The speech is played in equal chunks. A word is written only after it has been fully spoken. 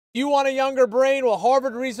You want a younger brain? Well,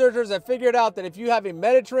 Harvard researchers have figured out that if you have a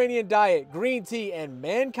Mediterranean diet, green tea, and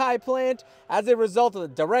Mankai plant, as a result of the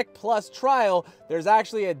Direct Plus trial, there's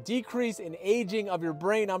actually a decrease in aging of your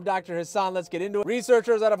brain. I'm Dr. Hassan. Let's get into it.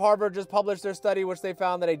 Researchers out of Harvard just published their study, which they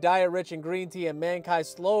found that a diet rich in green tea and Mankai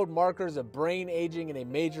slowed markers of brain aging in a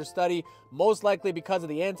major study, most likely because of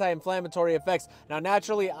the anti-inflammatory effects. Now,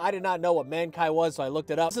 naturally, I did not know what Mankai was, so I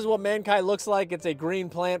looked it up. This is what Mankai looks like. It's a green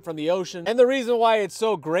plant from the ocean. And the reason why it's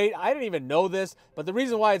so great, I didn't even know this, but the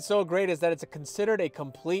reason why it's so great is that it's considered a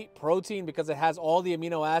complete protein because it has all the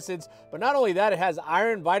amino acids. But not only that, it has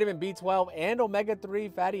iron, vitamin B12, and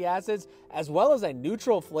omega-3 fatty acids, as well as a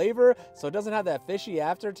neutral flavor, so it doesn't have that fishy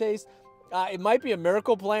aftertaste. It might be a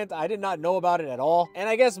miracle plant. I did not know about it at all. And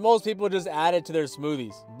I guess most people just add it to their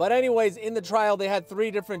smoothies. But anyways, in the trial, they had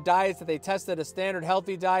 3 different diets that they tested: a standard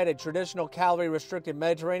healthy diet, a traditional calorie-restricted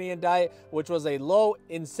Mediterranean diet, which was a low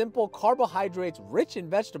in simple carbohydrates rich in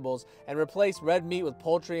vegetables and replaced red meat with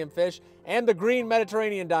poultry and fish, and the green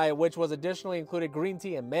Mediterranean diet, which was additionally included green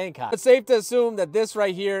tea and Mankai. It's safe to assume that this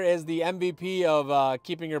right here is the MVP of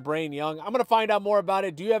keeping your brain young. I'm going to find out more about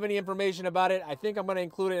it. Do you have any information about it? I think I'm going to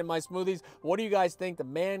include it in my smoothies. What do you guys think? The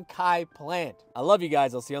Mankai plant. I love you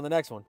guys. I'll see you on the next one.